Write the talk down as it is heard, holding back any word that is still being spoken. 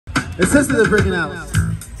The sisters are breaking out.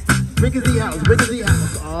 Breaking the house, breaking the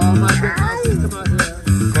house. Oh my goodness, come out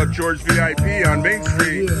here. Club George VIP on Main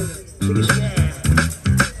Street.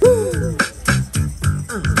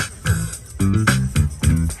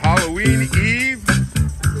 Halloween Eve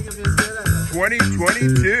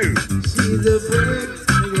 2022. She's a brick.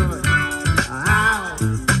 Ow.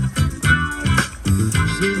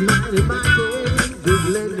 She's minding my day, just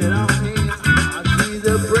letting it all hang out. She's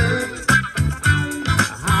a brick.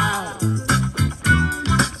 Ow.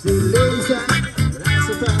 She lays out, but I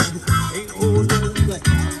suppose ain't old nothing but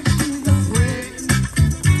she's a brick.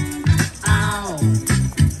 Ow.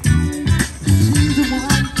 She's the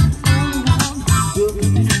one, only one,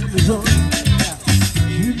 doing the Amazon.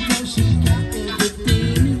 You know she's got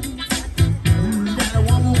everything that a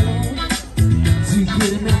woman wants to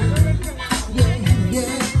get a man.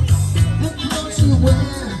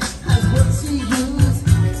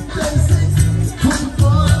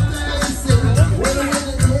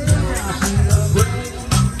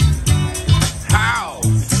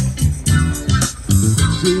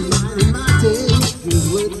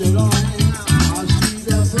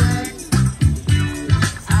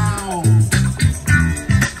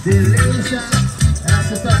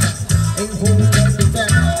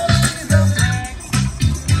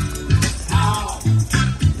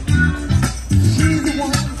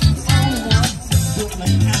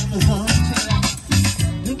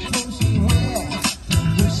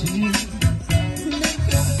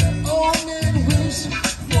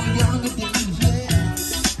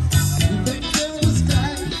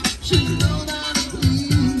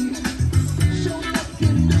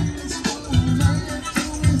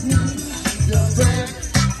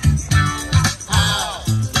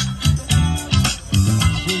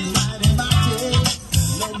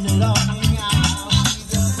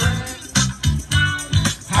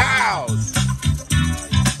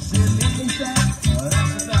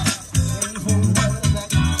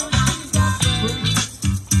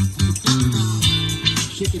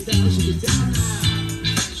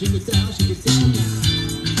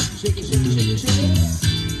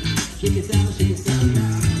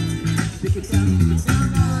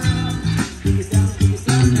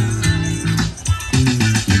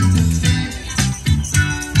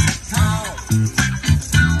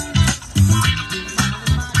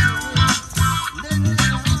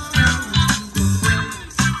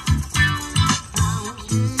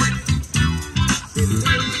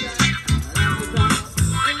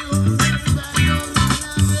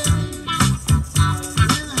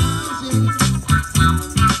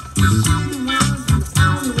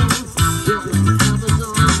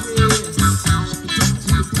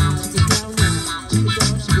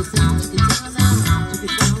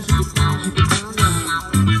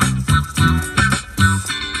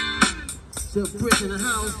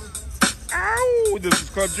 Ow! This is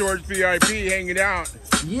Club George VIP hanging out.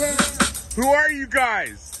 Yeah. Who are you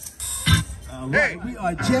guys? Hey. We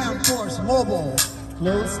are Jam Force Mobile.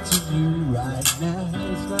 Close to you right now.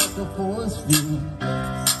 It's like a force field. I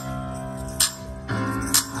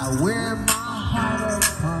wear my heart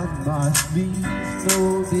upon my sleeve.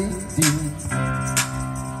 No big deal.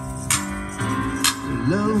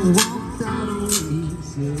 Love won't down on me.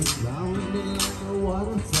 Says round me like a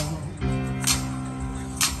waterfall.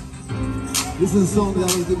 This is a song that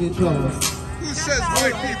always get me in trouble. Who says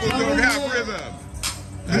white people don't have rhythm?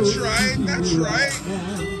 That's right, that's right. I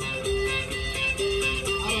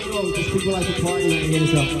don't know, just people like to party and hear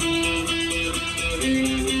something.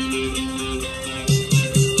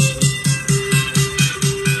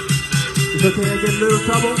 It's okay to get a little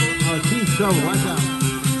trouble? Oh, geez, trouble, watch out.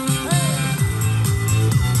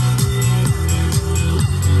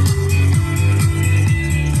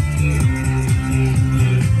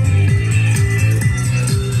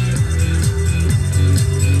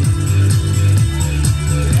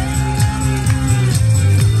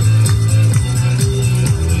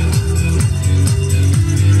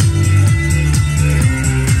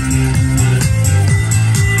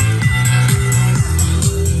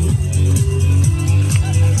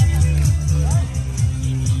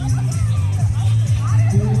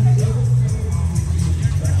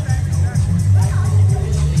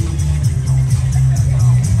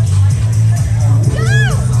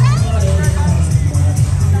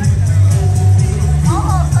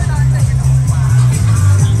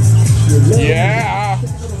 Yeah.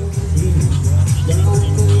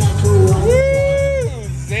 Woo!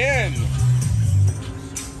 Zen.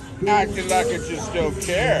 Acting like I just don't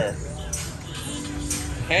care.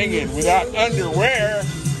 Hanging without underwear.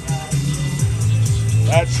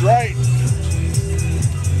 That's right.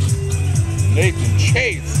 Nathan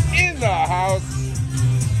Chase in the house.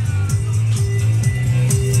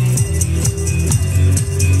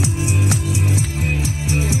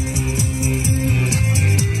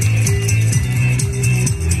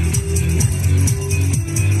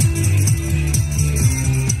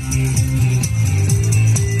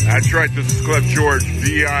 That's right, this is Club George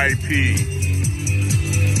VIP.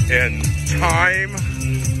 And time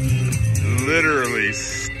literally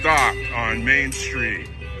stopped on Main Street.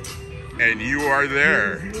 And you are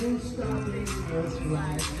there.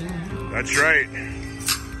 That's right.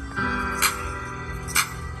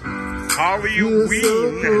 Halloween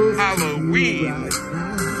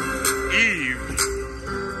Eve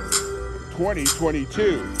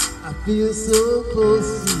 2022. I feel so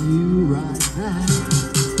close to you right now.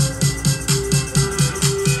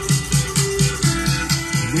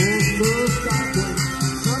 There's no stopping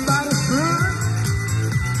somebody's run.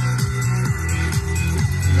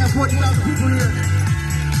 We got 40,000 people here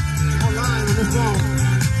online on this phone.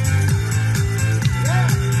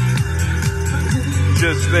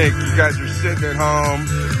 Just think, you guys are sitting at home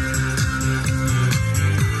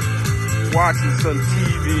watching some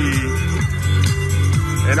TV,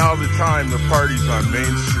 and all the time the party's on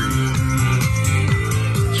Main Street.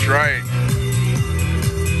 That's right.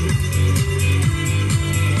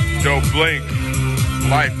 Don't blink.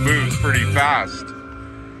 Life moves pretty fast.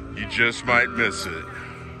 You just might miss it.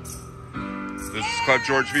 This is Club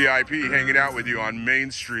George VIP hanging out with you on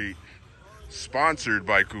Main Street. Sponsored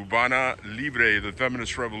by Cubana Libre, the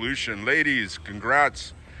feminist revolution. Ladies,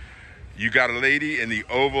 congrats. You got a lady in the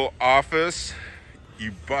Oval Office.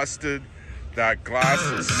 You busted that glass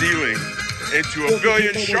ceiling into 1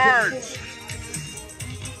 billion shards.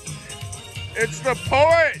 It's the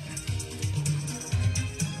poet.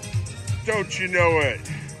 Don't you know it?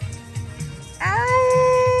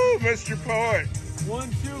 Ow, Mr. Poet. 1,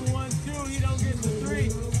 2, 1, 2. He don't get the 3.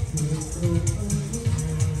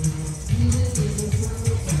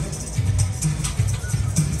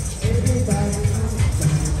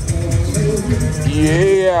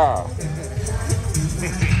 Yeah.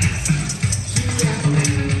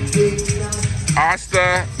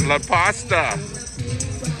 Hasta la pasta.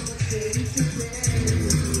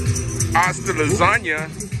 Hasta lasagna.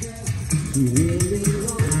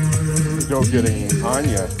 Don't get any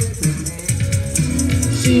lasagna.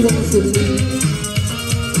 She wants to leave.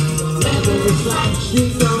 Never looks like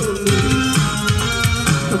she's gonna leave.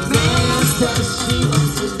 A man says she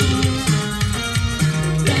wants to leave.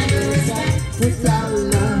 Never looks like without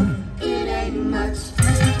love. It ain't much.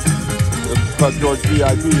 This is Club George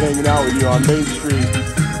VIP hanging out with you on Main Street.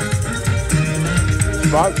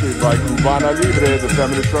 Sponsored by Cubana Libre, the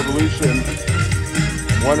feminist revolution.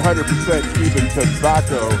 100% Cuban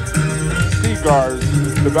tobacco. Cigars,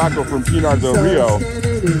 tobacco from Pinar del Rio.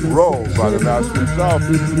 Rolled by the master himself.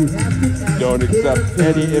 Don't accept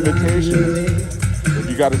any imitations. If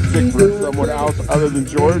you got a stick from someone else other than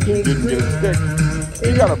George, you didn't get a stick.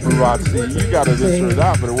 You got a Perazzi, you got a this or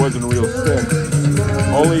that, but it wasn't a real stick.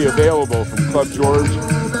 Only available from Club George.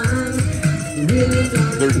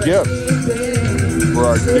 They're gifts for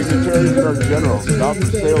our dignitaries and our generals, not for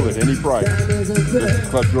sale at any price. This is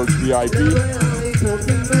Club George VIP.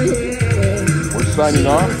 We're signing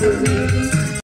off.